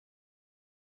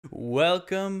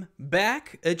Welcome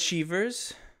back,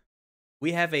 Achievers.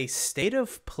 We have a state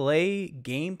of play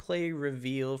gameplay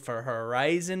reveal for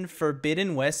Horizon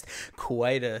Forbidden West.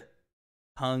 Quite a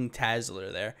tongue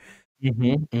tassler there.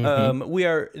 We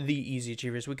are the Easy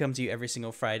Achievers. We come to you every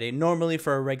single Friday, normally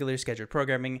for our regular scheduled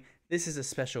programming. This is a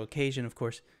special occasion, of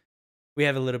course. We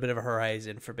have a little bit of a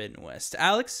Horizon Forbidden West.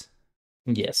 Alex?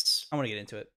 Yes. I want to get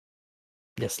into it.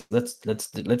 Yes, let's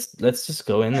just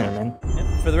go in there, man.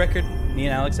 Yep. For the record, me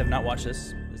and Alex have not watched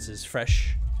this. This is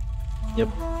fresh. Yep.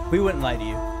 We wouldn't lie to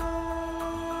you.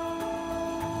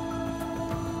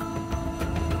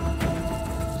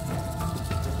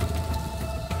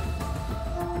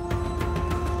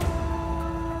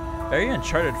 Very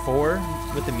Uncharted 4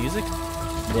 with the music.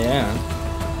 Yeah.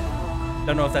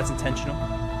 Don't know if that's intentional.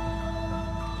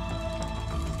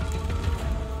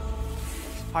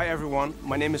 Hi everyone,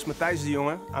 my name is Matthijs de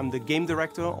Jonge. I'm the game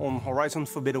director on Horizon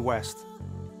Forbidden West.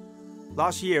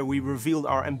 Last year we revealed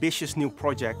our ambitious new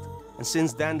project, and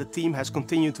since then the team has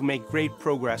continued to make great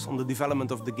progress on the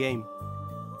development of the game.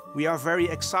 We are very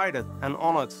excited and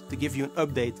honored to give you an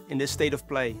update in this state of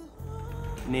play.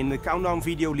 And in the countdown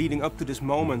video leading up to this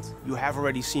moment, you have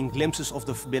already seen glimpses of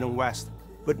the Forbidden West.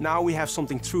 But now we have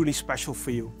something truly special for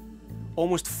you.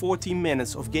 Almost 14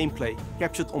 minutes of gameplay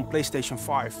captured on PlayStation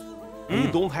 5. And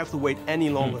you don't have to wait any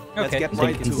longer. Okay. Let's get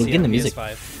right into Begin it. the music.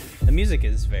 PS5. The music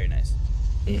is very nice.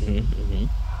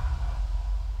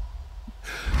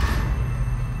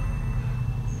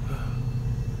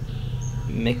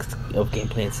 Mix of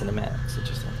gameplay and cinematics.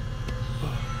 Interesting.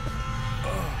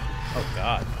 Oh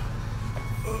god.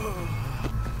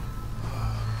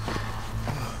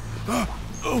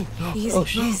 Easy, Oh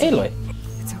shit, easy. Aloy.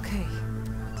 It's okay.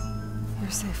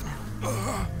 You're safe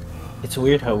now. It's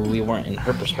weird how we weren't in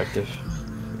her perspective.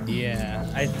 Yeah,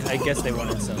 I guess they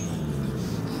wanted some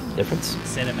Difference?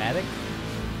 cinematic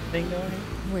thing going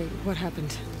on. Wait, what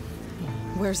happened?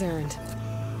 Where's Erend?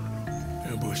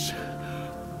 Ambush.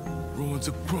 Ruins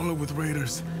are crawling with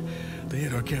raiders. They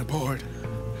hit our camp hard.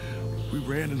 We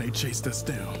ran and they chased us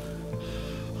down.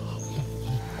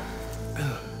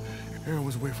 Aaron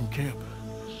was away from camp.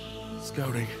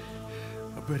 Scouting.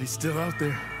 I bet he's still out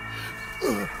there.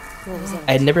 What was that?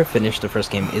 I had never finished the first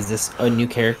game. Is this a new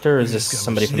character or is this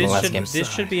somebody from the last game? This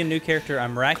should be a new character.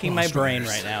 I'm racking my brain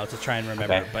right now to try and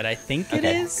remember, Okay. but I think it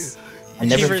is. I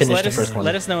never Achievers, finished let the us, first one.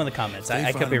 Let us know in the comments. They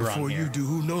I could find be him wrong before here. you do.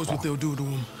 Who knows what they'll do to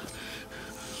him?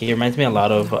 He reminds me a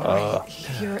lot of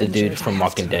You're the dude injured. from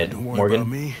Walking Dead, Don't worry about Morgan.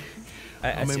 me.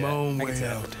 I I see made my that. own I can see way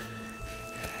that. out.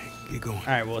 Get going. All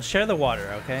right, well, share the water,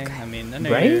 okay? I mean, I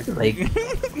know Right? you're- Like,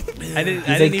 I didn't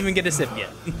like- even get a sip yet.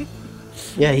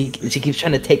 yeah, she keeps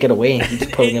trying to take it away and he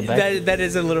keeps pulling it back. That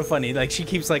is a little funny. Like, she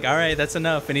keeps like, all right, that's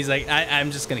enough, and he's like,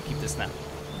 I'm just gonna keep this now.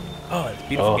 Oh, it's a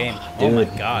beautiful game. Oh my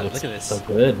dude, god, it look at looks this. So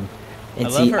good. And I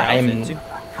love her outfit,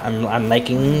 I'm too. I'm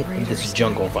liking this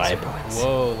jungle vibe.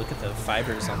 Whoa, look at the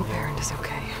fibers I on hope the Erend is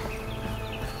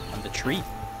okay. tree.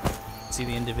 See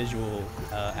the individual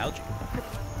algae.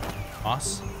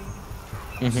 Moss.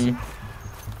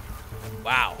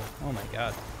 Wow. Oh my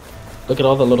god. Look at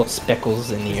all the little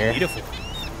speckles in the air. Beautiful.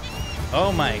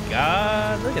 Oh my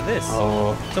god. Look at this.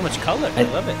 Oh, So much color. I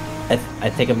love it. I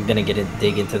think I'm gonna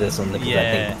dig into this one because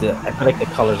Yeah. I feel like the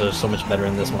colors are so much better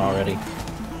in this one already.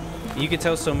 You can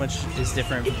tell so much is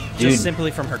different Dude, just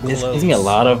simply from her This clothes. gives me a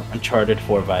lot of Uncharted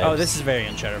 4 vibes. Oh, this is very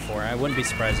Uncharted 4. I wouldn't be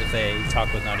surprised if they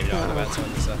talk with Naughty Dog about some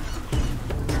of this stuff.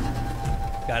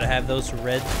 Gotta have those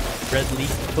red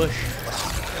leaf bush.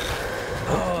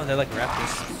 Oh, they're like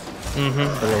raptors. the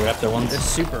little raptor ones. They're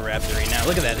super raptory now.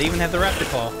 Look at that. They even have the raptor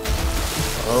claw.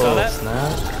 Oh, saw that?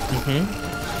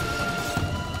 snap.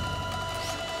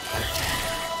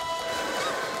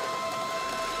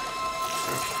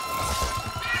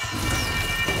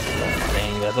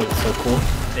 Dang, that looks so cool.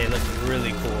 They look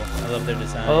really cool. I love their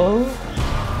design. Oh,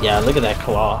 yeah, look at that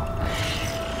claw.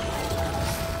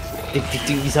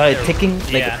 You saw it ticking?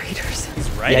 Like, Yeah. Raiders. He's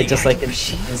right. yeah, just like in.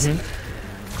 Machines. This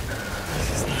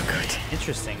is not good.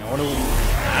 Interesting. I wonder.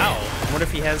 Wow. I wonder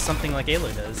if he has something like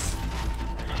Aloy does.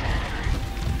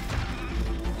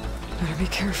 Better be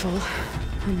careful.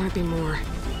 There might be more.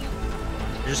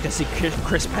 You're just gonna see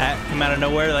Chris Pratt come out of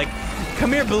nowhere, like,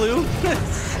 "Come here, Blue."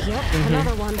 Yep,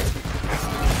 another one.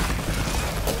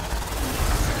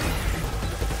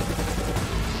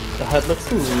 The HUD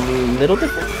looks a little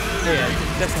different. Yeah,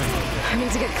 definitely. I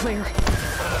need to get clear.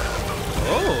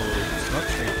 Oh, smoke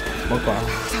screen. Smoke bomb.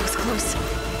 That was close.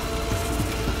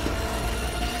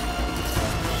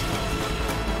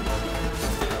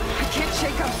 I can't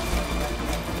shake him.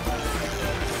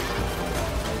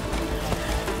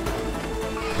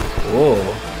 Whoa,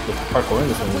 the parkour in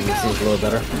this one seems a little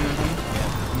better.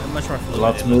 much more fluid. A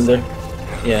lot it smoother.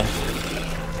 looks Yeah.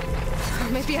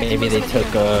 Maybe Maybe they took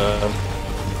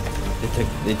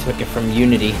they took it from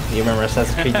Unity. You remember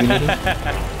Assassin's Creed Unity? like.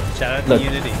 Shout out to Look.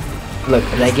 Unity. Look,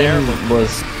 that game terrible.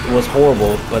 was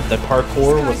horrible, but the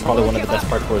parkour was probably one of the best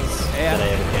parkours Yeah, that I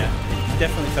ever did. yeah.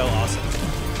 Definitely felt awesome.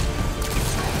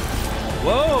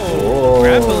 Whoa! Whoa.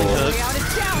 Grappling hook.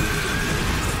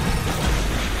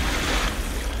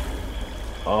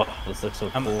 Oh, this looks so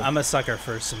cool. I'm a sucker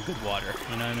for some good water.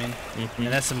 You know what I mean? Mhm. And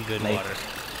that's some good Like- water.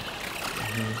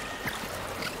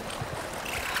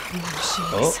 More machines.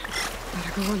 Oh.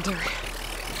 Better go under.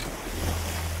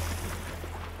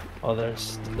 Oh, they're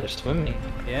swimming.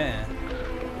 Yeah.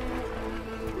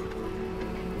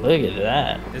 Look at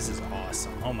that. This is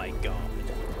awesome. Oh my god.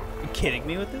 You kidding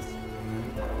me with this?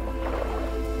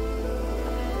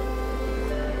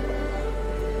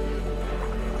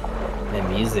 The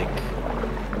music.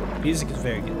 Music is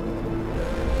very good.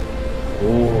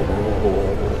 Ooh.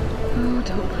 Oh,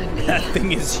 don't mind me. That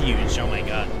thing is huge. Oh my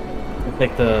god.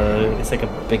 It's like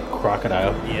a big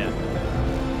crocodile. Yeah.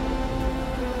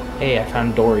 Hey, I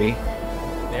found Dory.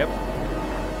 Yep.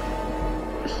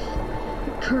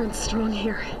 Current's strong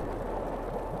here.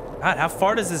 God, how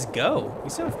far does this go? You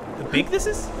see how big this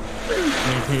is?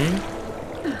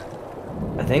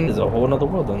 I think there's a whole nother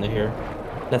world under here.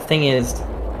 The thing is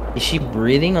she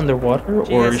breathing underwater,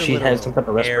 or has a she little has some type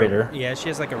of air- respirator? Yeah, she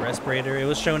has like a respirator. It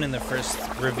was shown in the first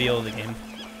reveal of the game.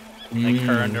 Like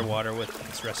her underwater with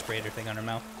this respirator thing on her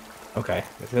mouth. Okay.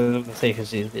 I was gonna say, because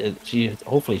she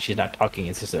hopefully she's not talking.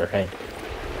 It's just her head.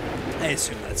 I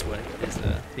assume that's what is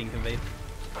being conveyed.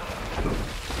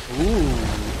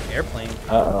 Ooh, airplane.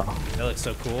 Uh oh. That looks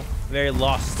so cool. Very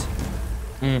Lost.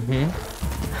 Mm-hmm.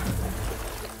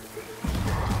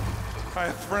 I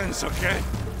have friends, okay?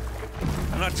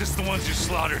 Not just the ones you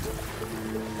slaughtered.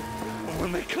 But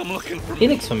when they come looking for He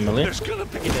me, looks familiar. there's gonna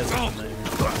be He does look familiar.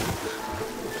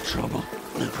 trouble.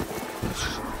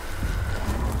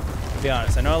 To be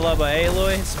honest, I know a lot about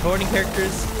Aloy. Supporting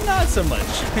characters, not so much.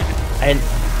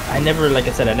 I never, like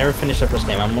I said, I never finished the first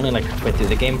game. I'm only like halfway through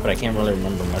the game, but I can't really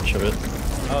remember much of it.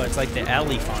 Oh, it's like the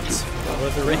alley fonts. Lord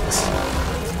of the Rings.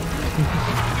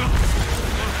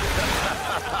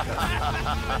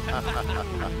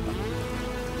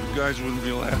 You guys wouldn't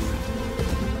be laughing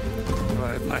if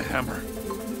I had my hammer.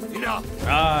 Enough!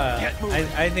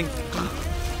 I think.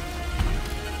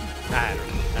 I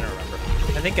don't remember.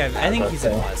 I think he's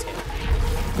in the last game.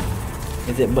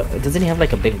 Is it? But doesn't he have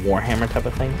like a big warhammer type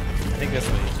of thing? I think that's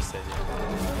what he just said.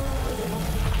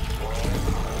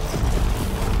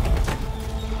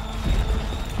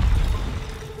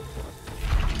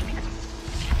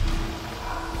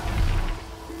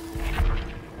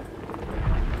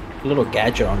 The little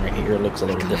gadget on right here looks a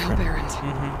little Go different. Barrens.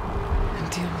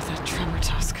 And deal with that tremor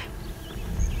tusk.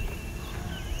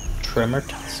 Tremor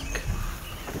tusk.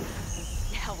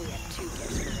 Now we have two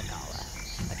gifts for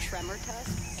Regala. A tremor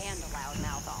tusk and a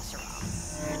loudmouth Oseram.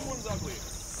 Which one's uglier?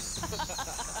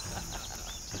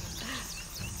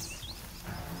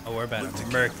 Oh, we're about Lift to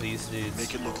the murk camp. these dudes.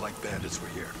 Make it look like bandits were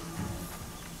here.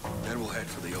 Then we'll head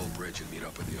for the old bridge and meet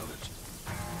up with the others.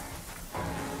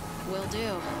 Will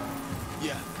do.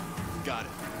 Yeah, got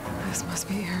it. This must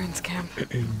be Aaron's camp.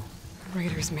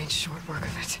 Raiders made short work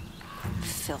of it.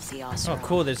 Filthy Oh, Oseram.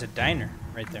 cool. There's a diner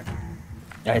right there.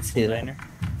 I see that.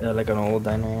 Diner. Like an old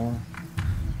diner.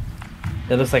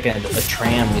 It looks like a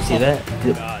tram. You see that?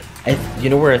 God. You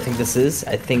know where I think this is?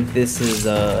 I think this is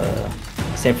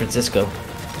San Francisco.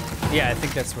 Yeah, I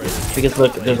think that's where. This game Because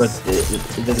look, takes there's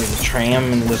place. there's a tram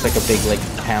and there's like a big like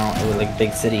town or like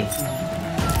big city.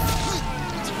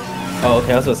 Oh,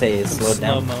 okay. I was gonna say it's Some slowed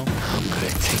down. slow-mo. I'm gonna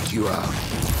take you out.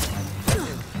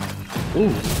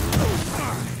 Ooh.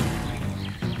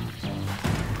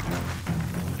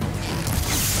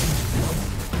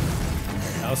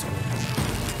 That was cool.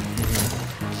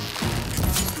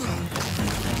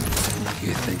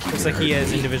 You think you Looks can like he hurt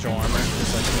has me? individual armor,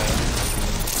 just like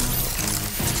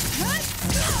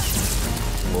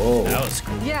Whoa. that was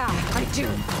cool. Yeah, I do.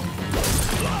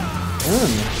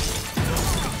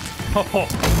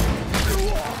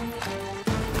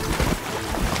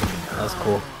 That's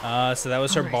cool. So that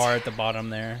was her Alright. bar at the bottom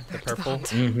there, the Back to the purple. hunt.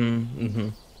 Mm-hmm.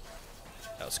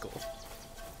 That was cool.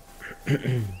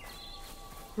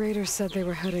 Raiders said they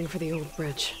were heading for the old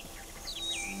bridge.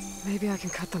 Maybe I can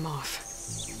cut them off.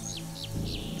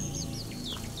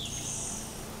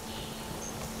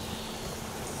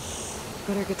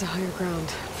 Better get to higher ground,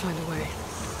 find a way.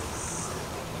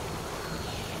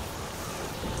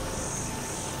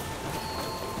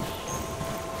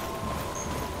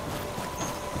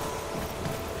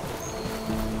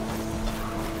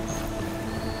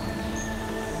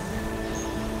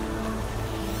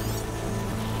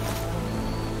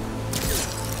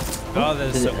 Oh,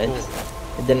 that is so cool.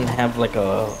 It didn't have like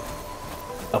a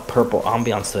purple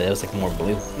ambiance to it. It was like more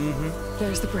blue.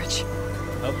 There's the bridge.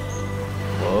 Oh,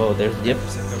 Whoa, there's yep.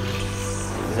 looks like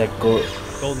Is that gold?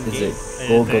 Golden Is Gate. it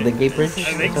Golden Gate Bridge?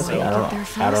 I think so.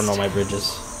 I don't know my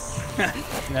bridges.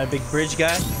 Not a big bridge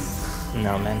guy?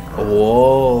 No man.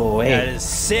 Whoa, wait. That is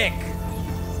sick.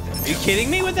 Are you kidding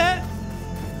me with that?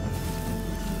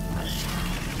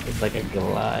 It's like a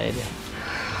glide.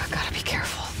 Gotta be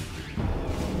careful.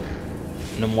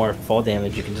 No more fall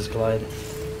damage. You can just glide.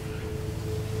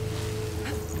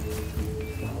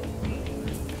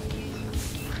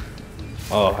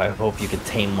 Oh, I hope you can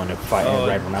tame one and fight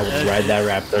right when I would ride that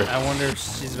raptor. I wonder if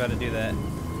she's about to do that.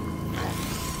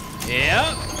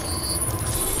 Yep.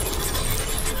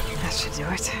 That should do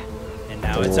it. And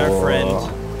now it's our friend.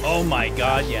 Oh my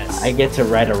god, yes. I get to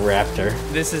ride a raptor.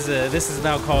 This is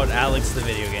now called Alex the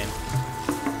video game.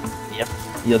 Yep.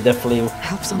 You'll definitely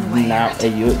Helps on the way now out.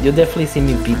 you'll definitely see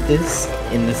me beat this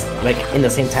in the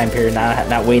same time period,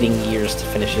 not waiting years to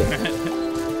finish it.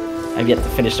 I've yet to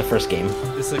finish the first game.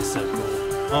 This looks so cool.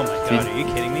 Oh my god, Dude. are you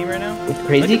kidding me right now? It's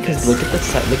crazy Look at because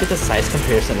this. look at the size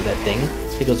comparison of that thing.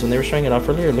 Because when they were showing it off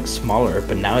earlier, it looked smaller,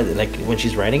 but now like when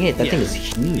she's riding it, that thing is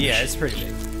huge. Yeah, it's pretty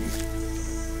big.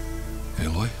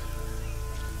 Aloy?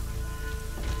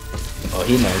 Oh,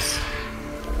 he knows.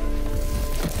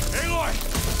 Aloy!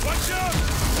 Watch out!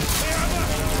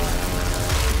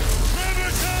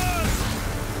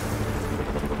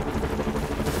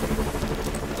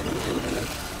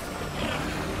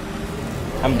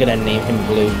 I'm gonna name him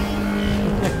Blue.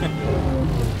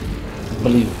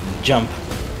 Blue, jump.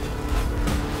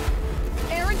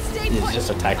 Aaron, stay He put.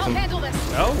 just attacked I'll him. handle this.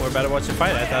 Oh, we're about to watch a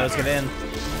fight. I thought it was gonna end.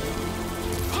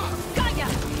 Got ya.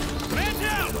 Man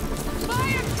down.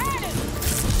 Fire cannon.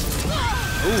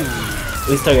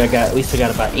 Ooh. We still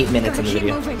got about 8 minutes in the Keep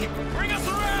video. moving. Bring us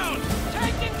around!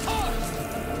 Taking course!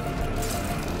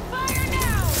 Fire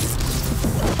now.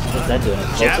 What's that doing?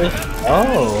 Jab. Closer?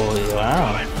 Oh,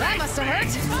 wow. That must have hurt.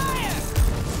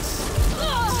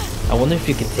 I wonder if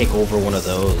you can take over one of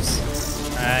those.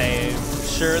 I'm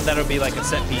sure that'll be like a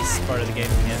set piece part of the game.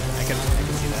 Yeah, I can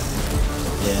see that.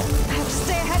 Yeah, I have to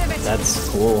stay ahead of it. that's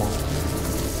cool.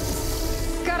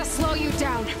 Gotta slow you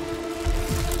down.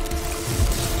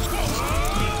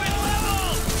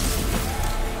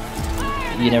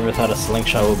 You never thought a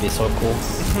slingshot would be so cool.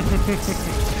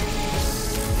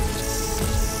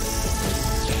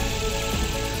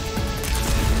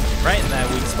 Right in that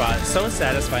weak spot. So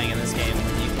satisfying in this game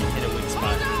when you can hit a weak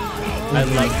spot. I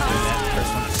like doing that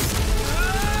personally.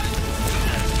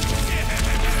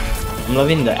 I'm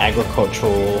loving the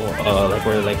agricultural,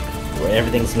 where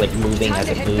everything's like moving as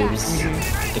it moves.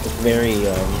 Like it's very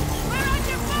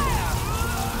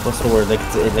what's the word?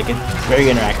 It's very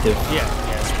interactive. Yeah,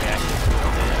 it's reactive.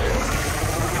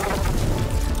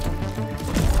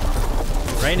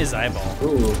 Right in his eyeball.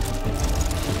 Ooh.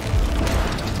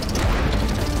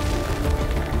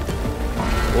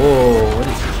 Whoa, what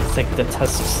is it's like the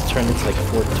tusks turn into like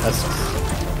 4 tusks.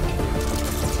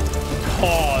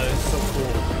 Oh, it's so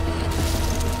cool.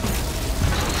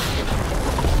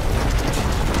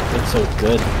 Looks so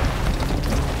good.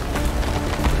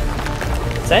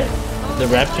 Is that the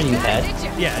raptor you had?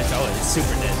 Yeah, it's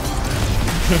super dead.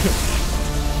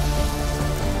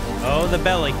 Oh, the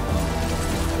belly.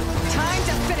 Time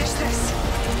to finish this.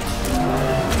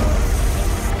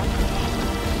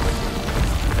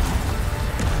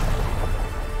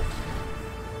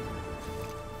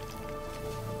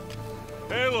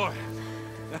 Aloy!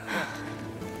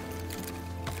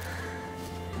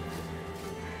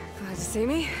 Glad to see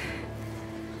me.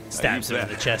 Stabs him in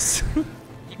the chest.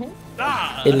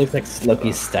 Ah! It looks like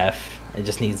Loki's staff. It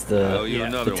just needs the Oh, you Yeah.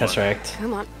 another the one. tesseract.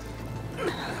 Come on.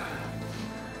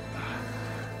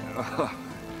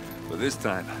 But this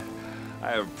time,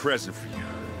 I have a present for you.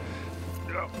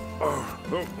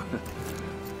 Oh.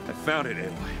 I found it,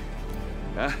 Aloy.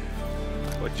 Huh?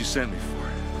 What you sent me for.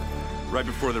 Right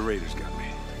before the raiders got me.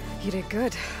 You did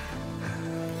good.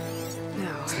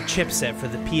 Now, The chipset for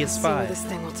the see where this PS5.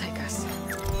 thing will take us.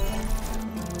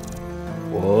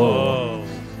 Whoa.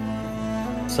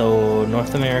 Whoa. So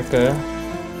North America.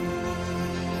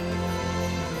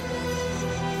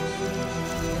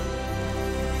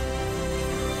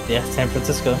 Yeah, San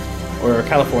Francisco. Or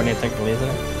California technically, isn't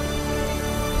it?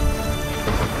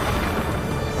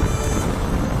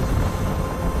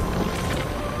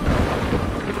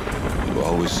 You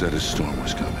always said a storm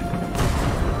was coming.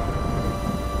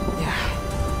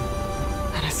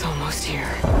 Yeah. And it's almost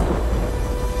here.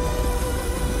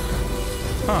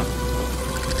 Huh.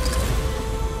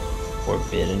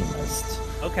 Forbidden West.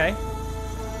 Okay.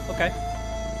 Okay.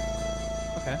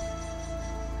 Okay.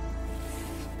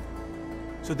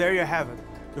 So there you have it,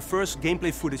 the first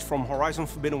gameplay footage from Horizon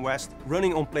Forbidden West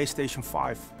running on PlayStation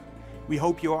 5. We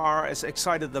hope you are as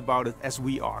excited about it as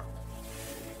we are.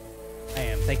 I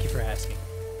am. Thank you for asking.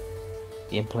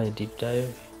 Gameplay deep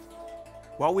dive.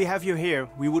 While we have you here,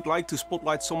 we would like to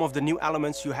spotlight some of the new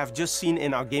elements you have just seen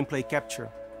in our gameplay capture.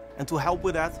 And to help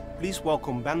with that, please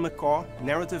welcome Ben McCaw,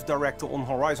 Narrative Director on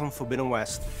Horizon Forbidden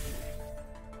West.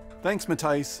 Thanks,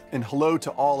 Matthijs, and hello to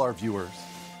all our viewers.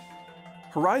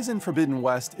 Horizon Forbidden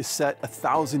West is set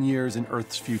 1,000 years in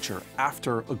Earth's future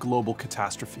after a global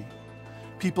catastrophe.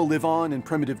 People live on in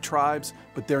primitive tribes,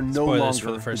 but they're no Spoilers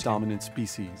longer for the dominant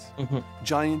species.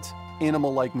 Giant,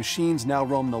 animal-like machines now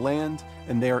roam the land,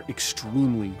 and they are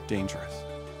extremely dangerous.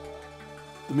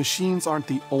 The machines aren't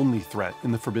the only threat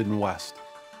in the Forbidden West.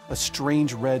 A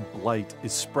strange red blight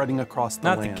is spreading across the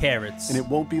land. Not the carrots. And it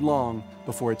won't be long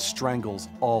before it strangles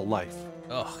all life.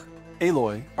 Ugh.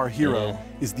 Aloy, our hero,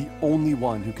 is the only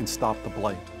one who can stop the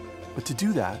blight. But to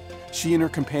do that, she and her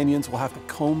companions will have to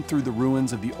comb through the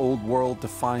ruins of the old world to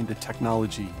find the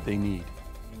technology they need.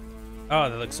 Oh,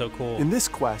 that looks so cool. In this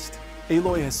quest,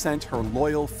 Aloy has sent her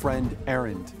loyal friend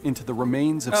Erend into the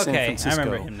remains of San I Francisco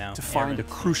remember him now. to find a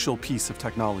crucial piece of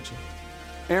technology.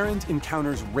 Erend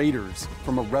encounters raiders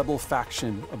from a rebel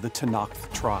faction of the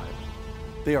Tenakth tribe.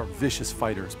 They are vicious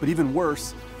fighters, but even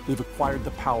worse, they've acquired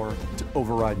the power to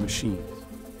override machines.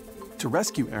 To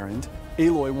rescue Erend,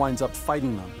 Aloy winds up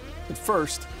fighting them. But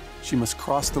first, she must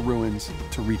cross the ruins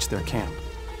to reach their camp.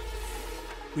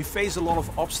 We face a lot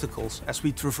of obstacles as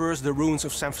we traverse the ruins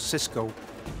of San Francisco.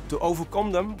 To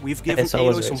overcome them, we've given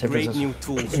Aloy some great new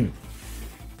tools.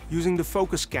 Using the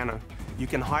focus scanner, you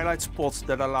can highlight spots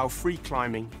that allow free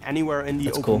climbing anywhere in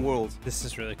the open world. This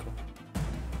is really cool.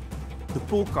 The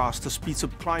pullcaster speeds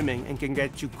up climbing and can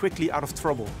get you quickly out of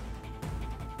trouble.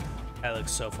 That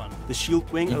looks so fun. The shield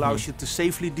wing allows you to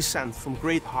safely descend from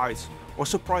great heights or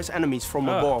surprise enemies from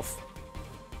above.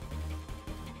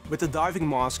 With the diving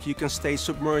mask, you can stay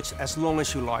submerged as long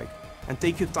as you like and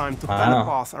take your time to plan a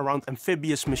path around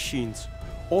amphibious machines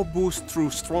or boost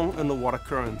through strong underwater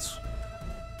currents.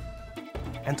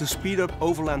 And to speed up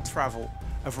overland travel,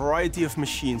 a variety of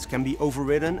machines can be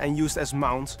overridden and used as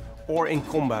mounts or in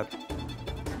combat.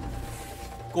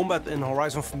 Combat in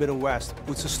Horizon Forbidden West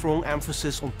puts a strong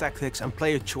emphasis on tactics and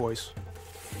player choice.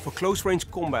 For close-range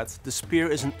combat, the spear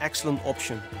is an excellent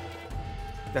option.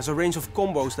 There's a range of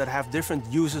combos that have different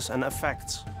uses and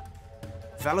effects.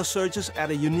 Valor Surges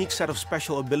add a unique set of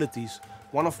special abilities,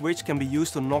 one of which can be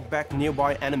used to knock back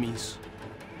nearby enemies.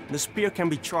 The spear can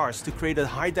be charged to create a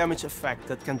high damage effect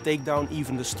that can take down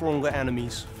even the stronger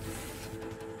enemies.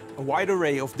 A wide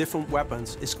array of different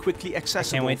weapons is quickly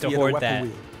accessible Can't wait to via the hoard weapon that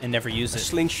wheel. and never use A it.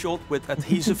 slingshot with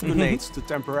adhesive grenades to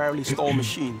temporarily stall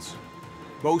machines.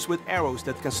 Bows with arrows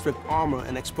that can strip armor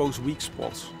and expose weak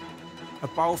spots. A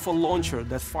powerful launcher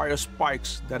that fires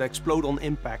spikes that explode on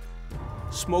impact.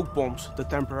 Smoke bombs that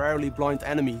temporarily blind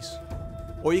enemies.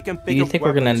 Or you can pick Do you up think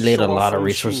we're gonna weapons need a shot off lot of from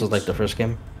resources machines. like the first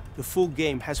game? The full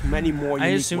game has many more I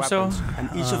unique assume so. weapons, and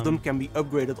each of them can be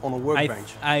upgraded on a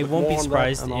workbench. I but won't be more on that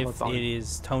surprised another if time. it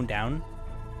is toned down.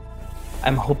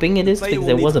 I'm hoping it is Player because will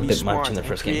there need was to a be bit smart much in the and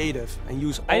first game. creative and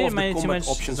use all I of didn't the mind it too combat much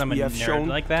options because I'm a we have shown nerd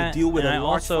like that, to deal with and a I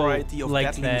large also variety of like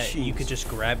deadly that machines. you could just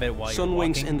grab it while you're Sun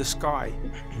wings walking. in the sky,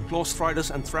 claw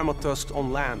striders and tremor tusks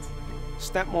on land,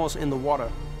 snap maws in the water,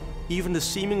 even the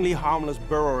seemingly harmless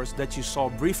burrowers that you saw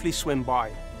briefly swim by.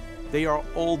 They are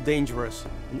all dangerous,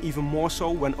 and even more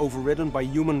so when overridden by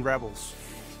human rebels.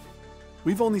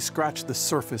 We've only scratched the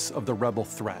surface of the rebel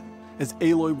threat, as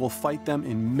Aloy will fight them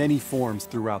in many forms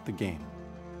throughout the game.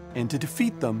 And to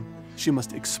defeat them, she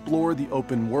must explore the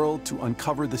open world to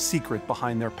uncover the secret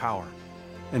behind their power,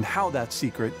 and how that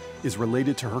secret is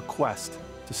related to her quest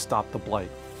to stop the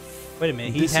Blight. Wait a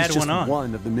minute, he This had is just one on.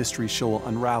 one of the mysteries she will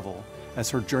unravel as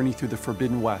her journey through the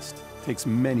Forbidden West takes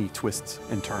many twists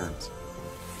and turns.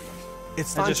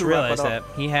 It's I time just to wrap it realized up.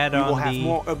 that he had We will on have the.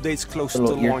 more updates closer The to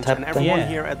little ear launch, tap and thing? everyone Yeah.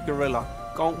 here at Gorilla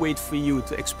can't wait for you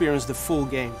to experience the full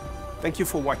game. Thank you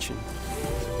for watching.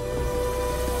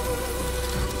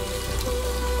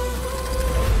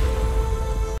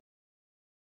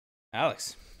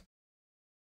 Alex.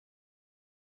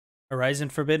 Horizon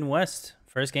Forbidden West.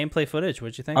 First gameplay footage.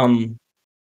 What'd you think?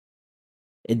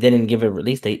 It didn't give a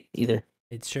release date either.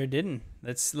 It sure didn't.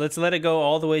 Let's let it go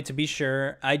all the way to be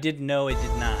sure. I did know it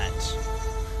did not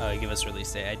give us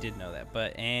release date. I did know that,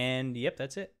 and yep,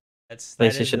 that's it. That is the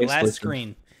PlayStation last exclusive.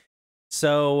 screen.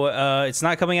 So it's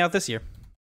not coming out this year.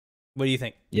 What do you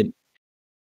think? Yep.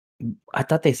 I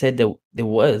thought they said that there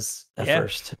was at Yeah.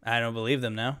 first. I don't believe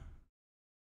them now.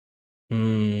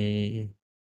 Hmm.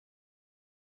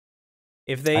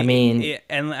 If they, I mean-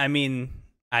 I mean,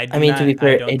 I mean, to be I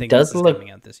fair, don't it think this does is look.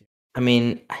 coming out this year. I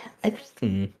mean, I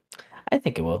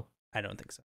think it will. I don't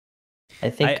think so. I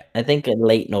think in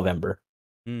late November.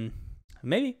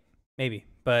 Maybe,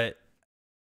 but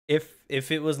if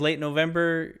it was late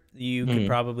November, you could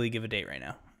probably give a date right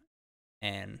now,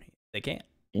 and they can't.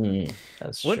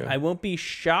 That's true. I won't be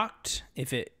shocked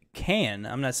if it can.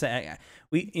 I'm not saying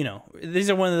these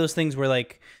are one of those things where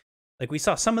like we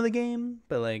saw some of the game,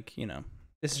 but like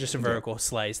this is just a vertical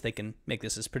slice. They can make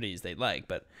this as pretty as they'd like,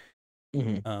 but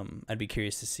I'd be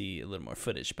curious to see a little more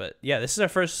footage. But yeah, this is our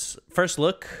first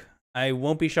look. I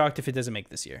won't be shocked if it doesn't make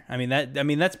this year. I mean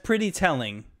that's pretty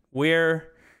telling.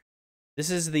 This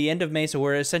is the end of May, so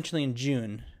we're essentially in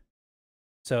June.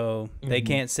 So they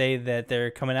can't say that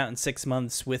they're coming out in 6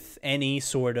 months with any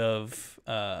sort of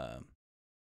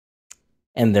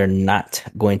and they're not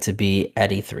going to be at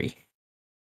E3.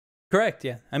 Correct,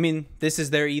 yeah. I mean, this is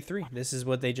their E3. This is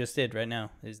what they just did right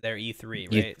now. Is their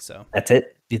E3, right? So that's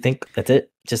it. Do you think that's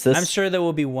it? Just this? I'm sure there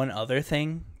will be one other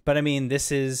thing, but I mean, this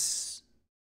is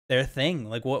their thing.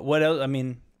 Like what else? I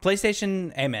mean,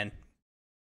 PlayStation, amen.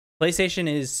 PlayStation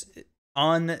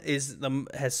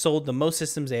has sold the most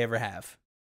systems they ever have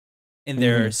in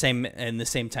their in the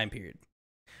same time period.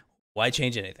 Why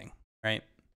change anything, right?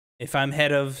 If I'm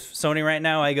head of Sony right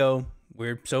now, I go,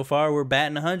 we're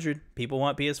batting 100. People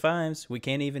want PS5s. We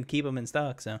can't even keep them in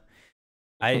stock. So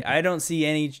I don't see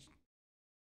any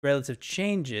relative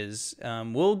changes.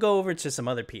 We'll go over to some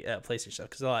other PlayStation stuff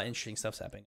because a lot of interesting stuff's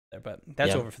happening there, but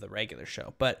that's over for the regular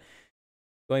show. But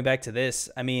going back to this,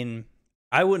 I mean,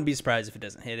 I wouldn't be surprised if it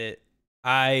doesn't hit it.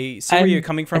 I see where you're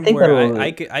coming from.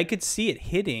 I could see it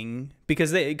hitting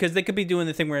because they could be doing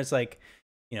the thing where it's like,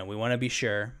 we want to be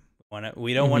sure.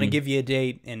 We don't want to give you a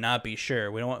date and not be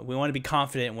sure. We want to be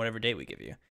confident in whatever date we give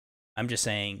you. I'm just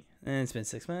saying, it's been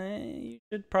 6 months. You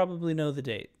should probably know the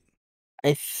date.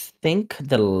 I think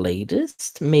the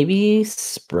latest maybe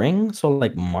spring, so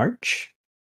like March.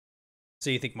 So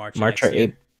you think March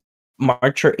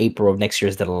or April of next year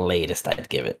is the latest I'd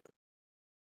give it.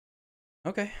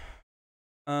 Okay.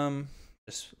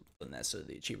 Just putting that so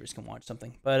the achievers can watch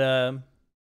something. But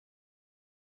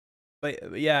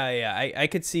yeah, I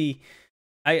could see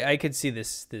I could see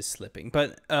this slipping.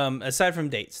 But aside from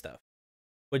date stuff,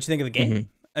 what'd you think of the game?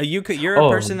 You're a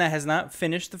person that has not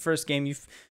finished the first game. You've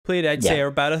played, I'd say,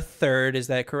 about a third. Is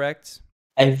that correct?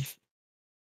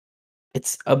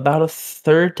 It's about a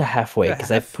third to halfway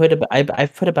because I've put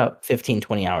about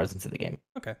 15-20 hours into the game.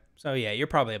 Okay, so yeah, you're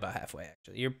probably about halfway.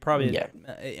 Actually, you're probably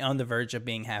on the verge of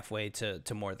being halfway to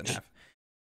more than half.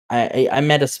 I'm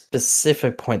at a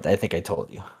specific point that I think I told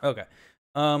you. Okay.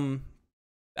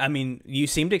 I mean, you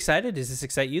seemed excited. Does this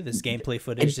excite you? This gameplay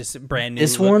footage, this brand new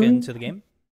look into the game?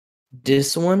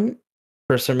 This one,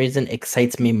 for some reason,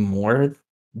 excites me more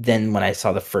than when I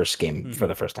saw the first game for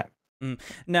the first time.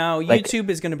 Now, YouTube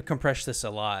is going to compress this a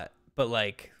lot, but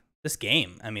like this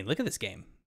game, I mean, look at this game.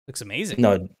 Looks amazing.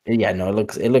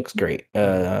 It looks great.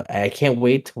 I can't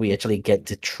wait till we actually get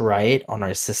to try it on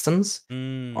our systems. I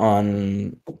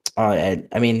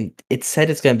mean, it said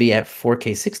it's going to be at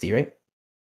 4K 60, right?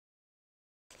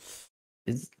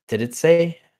 Did it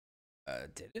say?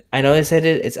 Did it? I know it said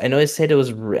it. I know it said it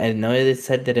was. I know it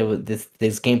said that it was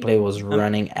this gameplay was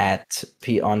running on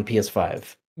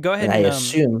PS5. Go ahead. And I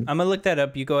assume I'm gonna look that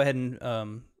up. You go ahead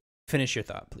and finish your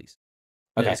thought, please.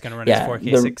 Okay, it's gonna run at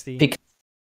 4K 60.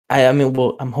 I mean,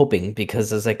 well, I'm hoping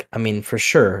because it's like, I mean, for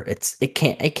sure, it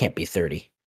can't be 30.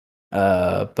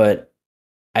 But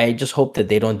I just hope that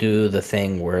they don't do the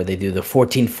thing where they do the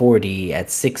 1440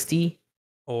 at 60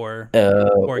 or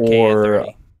 4K at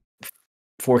 30.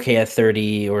 4K at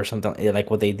 30 or something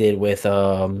like what they did with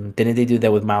didn't they do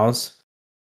that with Mouse?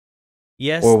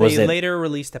 Yes, they later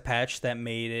released a patch that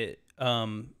made it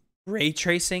ray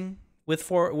tracing with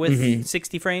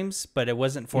 60 frames, but it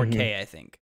wasn't 4K, I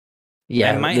think.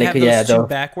 Yeah, I might have those two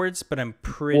backwards, but I'm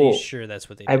pretty sure that's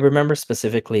what they did. I remember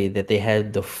specifically that they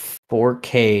had the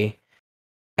 4K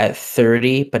at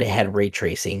 30, but it had ray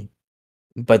tracing.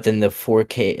 But then the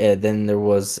 4K, then there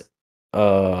was,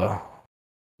 no,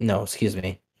 excuse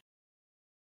me.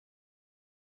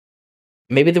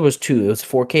 Maybe there was two. It was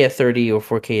 4K at 30 or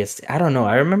 4K at, I don't know.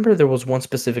 I remember there was one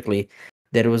specifically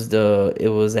that it was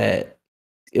at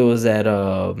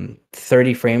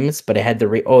 30 frames, but it had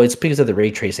the it's because of the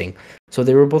ray tracing. So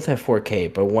they were both at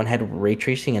 4K, but one had ray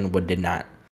tracing and one did not.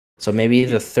 So maybe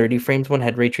the 30 frames one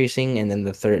had ray tracing, and then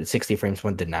the 60 frames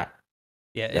one did not.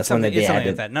 Yeah, it's something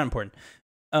like that. Not important.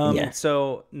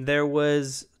 So there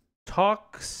was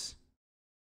talks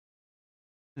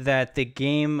that the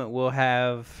game will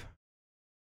have,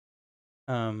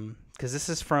 because this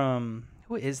is from,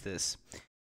 who is this?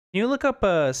 you look up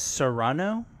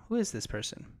Serrano? Who is this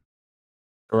person?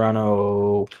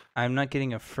 Toronto. I'm not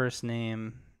getting a first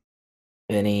name.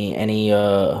 Any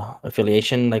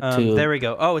affiliation like to? There we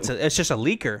go. Oh, it's just a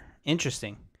leaker.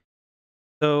 Interesting.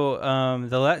 So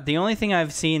the only thing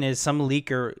I've seen is some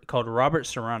leaker called Robert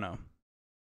Serrano.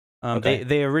 Okay.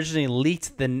 They originally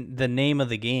leaked the name of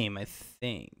the game, I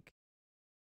think.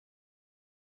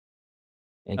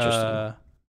 Interesting.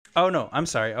 Oh no, I'm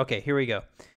sorry. Okay, here we go.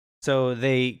 So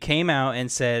they came out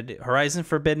and said Horizon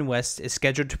Forbidden West is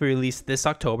scheduled to be released this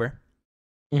October.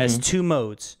 Has Mhm. 2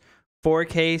 modes.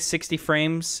 4K 60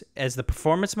 frames as the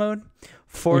performance mode,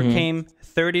 4K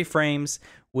 30 frames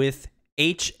with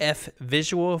HF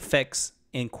visual effects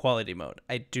in quality mode.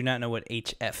 I do not know what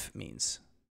HF means.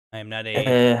 I am not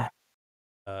a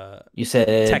You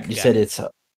said tech you guy. said it's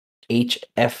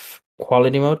HF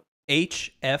quality mode.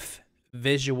 HF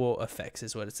visual effects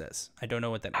is what it says. I don't know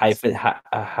what that High means.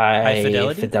 high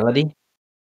fidelity? fidelity. Is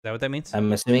that what that means?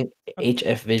 I'm assuming Okay.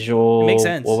 HF visual. It makes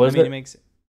sense. What was I mean, it? it makes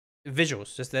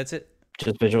visuals. Just that's it.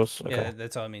 Just visuals. Okay. Yeah,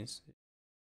 that's all it means.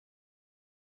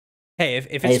 Hey,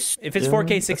 if I it's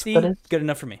 4K assume 60, that's what it is. good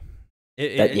enough for me.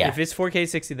 Yeah. If it's 4K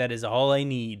 60, that is all I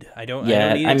need. I don't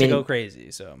Yeah, need I it to mean- go crazy.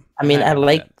 So I mean, I'm I happy with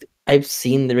like. that. I've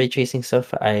seen the ray tracing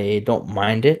stuff. I don't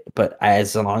mind it, but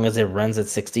as long as it runs at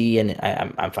 60, and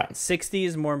I'm fine. 60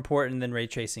 is more important than ray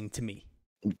tracing to me.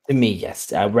 To me,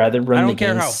 yes, I'd rather run I the don't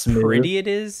care game how smooth. pretty it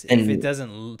is if it and-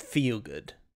 doesn't feel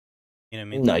good. You know what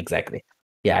I mean? No, exactly.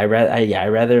 Yeah, I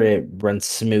rather it run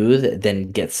smooth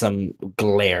than get some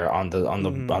glare on the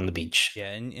Mhm. on the beach.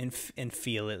 Yeah, and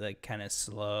feel it like kind of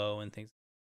slow and things.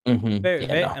 Yeah,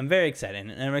 no. I'm very excited,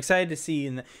 and I'm excited to see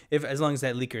if as long as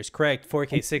that leaker is correct,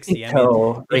 4K 60. I mean,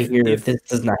 So right if- here, if- this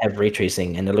does not have ray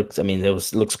tracing, and it looks. I mean,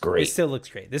 looks it great. still looks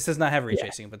great. This does not have ray Yeah.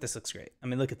 tracing, but this looks great. I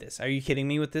mean, look at this. Are you kidding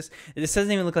me with this? This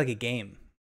doesn't even look like a game.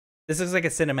 This looks like a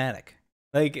cinematic.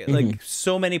 Like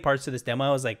so many parts of this demo,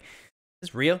 I was like, "Is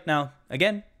this real?" Now,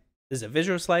 again, this is a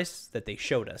visual slice that they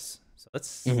showed us. So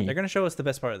they're gonna show us the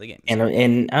best part of the game. So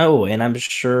And I'm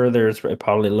sure there's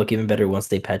probably look even better once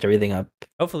they patch everything up.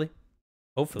 hopefully.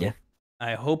 Yeah.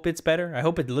 I hope it's better. I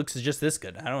hope it looks just this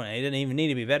good. It didn't even need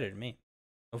to be better to me.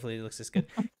 Hopefully it looks this good.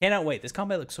 Cannot wait. This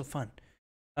combat looks so fun.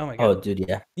 Oh my god. Oh, dude,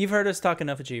 yeah. You've heard us talk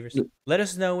enough, Achievers. Let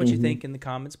us know what you think in the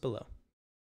comments below.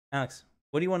 Alex,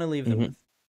 what do you want to leave them with?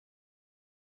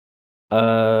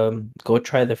 Go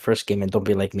try the first game and don't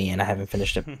be like me and I haven't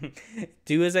finished it.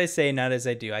 Do as I say, not as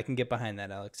I do. I can get behind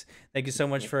that, Alex. Thank you so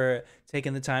much for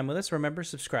taking the time with us. Remember,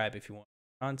 subscribe if you want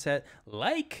content.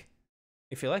 Like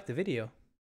if you like the video.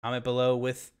 Comment below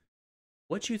with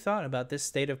what you thought about this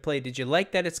state of play. Did you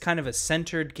like that it's kind of a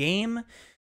centered game?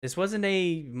 This wasn't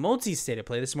a multi-state of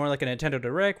play. This is more like a Nintendo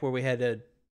Direct where we had a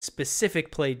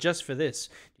specific play just for this.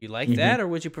 Do you like that, or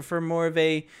would you prefer more of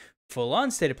a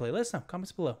full-on state of play? Let us know.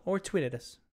 Comments below or tweet at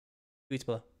us. Tweets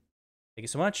below. Thank you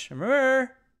so much. And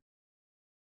remember,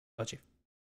 Chief.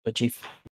 But Chief.